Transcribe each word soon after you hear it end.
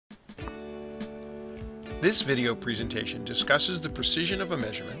This video presentation discusses the precision of a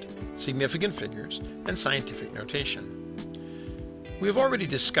measurement, significant figures, and scientific notation. We have already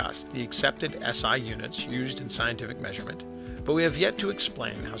discussed the accepted SI units used in scientific measurement, but we have yet to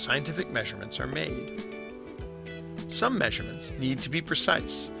explain how scientific measurements are made. Some measurements need to be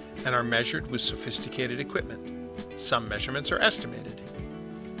precise and are measured with sophisticated equipment. Some measurements are estimated.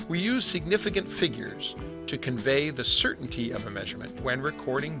 We use significant figures to convey the certainty of a measurement when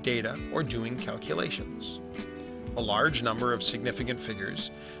recording data or doing calculations. A large number of significant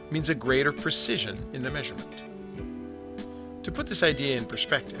figures means a greater precision in the measurement. To put this idea in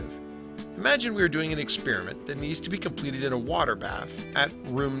perspective, imagine we are doing an experiment that needs to be completed in a water bath at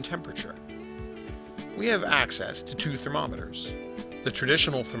room temperature. We have access to two thermometers. The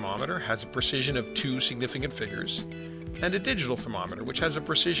traditional thermometer has a precision of 2 significant figures, and a digital thermometer which has a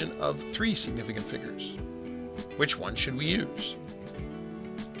precision of 3 significant figures. Which one should we use?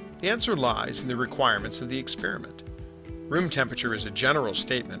 The answer lies in the requirements of the experiment. Room temperature is a general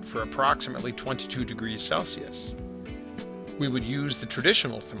statement for approximately 22 degrees Celsius. We would use the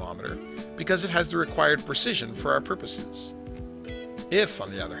traditional thermometer because it has the required precision for our purposes. If,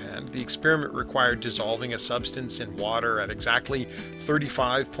 on the other hand, the experiment required dissolving a substance in water at exactly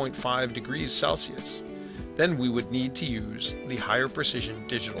 35.5 degrees Celsius, then we would need to use the higher precision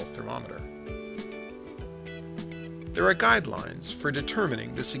digital thermometer. There are guidelines for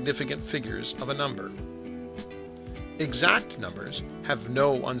determining the significant figures of a number. Exact numbers have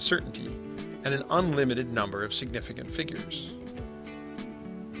no uncertainty and an unlimited number of significant figures.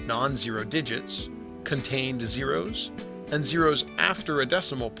 Non-zero digits, contained zeros, and zeros after a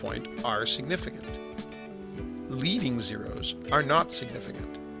decimal point are significant. Leading zeros are not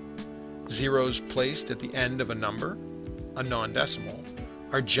significant. Zeros placed at the end of a number, a non-decimal,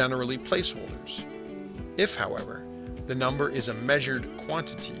 are generally placeholders. If, however, the number is a measured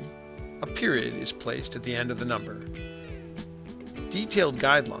quantity, a period is placed at the end of the number. Detailed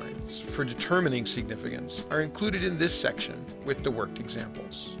guidelines for determining significance are included in this section with the worked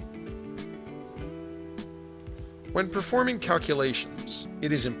examples. When performing calculations,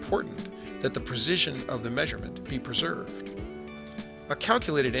 it is important that the precision of the measurement be preserved. A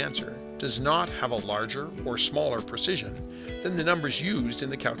calculated answer does not have a larger or smaller precision than the numbers used in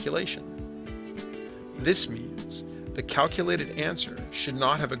the calculation. This means the calculated answer should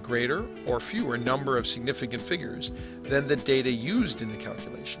not have a greater or fewer number of significant figures than the data used in the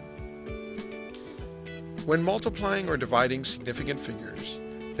calculation. When multiplying or dividing significant figures,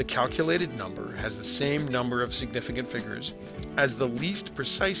 the calculated number has the same number of significant figures as the least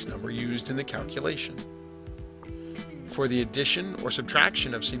precise number used in the calculation. For the addition or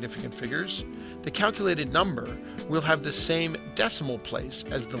subtraction of significant figures, the calculated number will have the same decimal place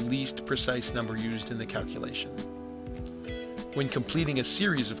as the least precise number used in the calculation. When completing a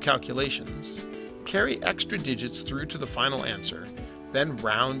series of calculations, carry extra digits through to the final answer, then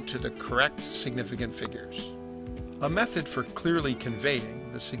round to the correct significant figures. A method for clearly conveying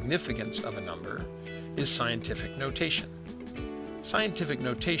the significance of a number is scientific notation. Scientific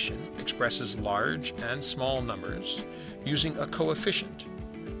notation expresses large and small numbers using a coefficient,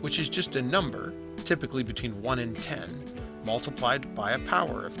 which is just a number, typically between 1 and 10, multiplied by a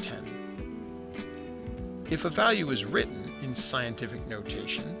power of 10. If a value is written in scientific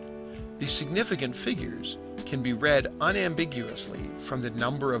notation, the significant figures can be read unambiguously from the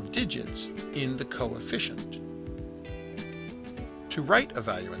number of digits in the coefficient. To write a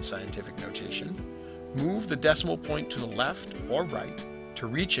value in scientific notation, move the decimal point to the left or right to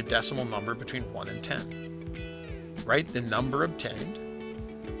reach a decimal number between 1 and 10. Write the number obtained,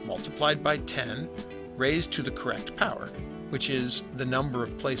 multiplied by 10, raised to the correct power, which is the number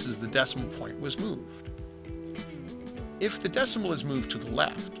of places the decimal point was moved. If the decimal is moved to the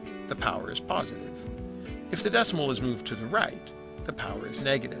left, the power is positive. If the decimal is moved to the right, the power is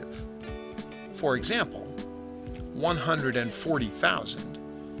negative. For example, 140,000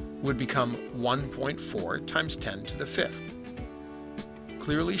 would become 1.4 times 10 to the 5th,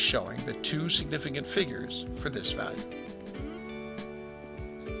 clearly showing the 2 significant figures for this value.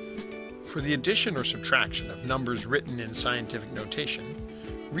 For the addition or subtraction of numbers written in scientific notation,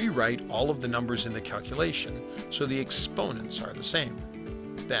 rewrite all of the numbers in the calculation so the exponents are the same.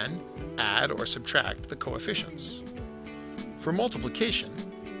 Then add or subtract the coefficients. For multiplication,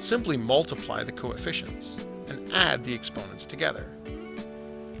 simply multiply the coefficients and add the exponents together.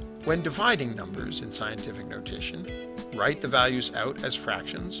 When dividing numbers in scientific notation, write the values out as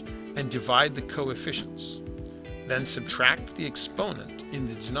fractions and divide the coefficients. Then subtract the exponent in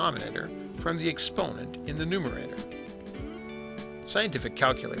the denominator from the exponent in the numerator. Scientific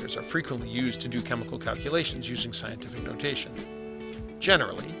calculators are frequently used to do chemical calculations using scientific notation.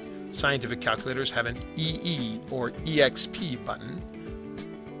 Generally, Scientific calculators have an EE or EXP button.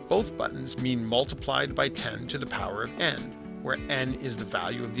 Both buttons mean multiplied by 10 to the power of n, where n is the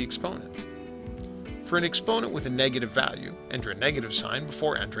value of the exponent. For an exponent with a negative value, enter a negative sign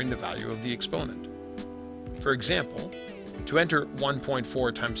before entering the value of the exponent. For example, to enter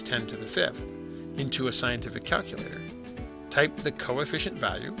 1.4 times 10 to the fifth into a scientific calculator, type the coefficient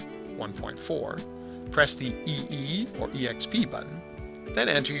value, 1.4, press the EE or EXP button, then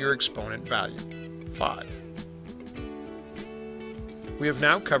enter your exponent value, 5. We have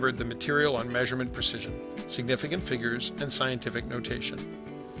now covered the material on measurement precision, significant figures, and scientific notation.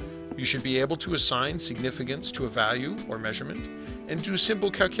 You should be able to assign significance to a value or measurement and do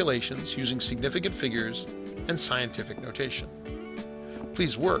simple calculations using significant figures and scientific notation.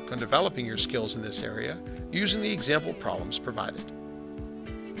 Please work on developing your skills in this area using the example problems provided.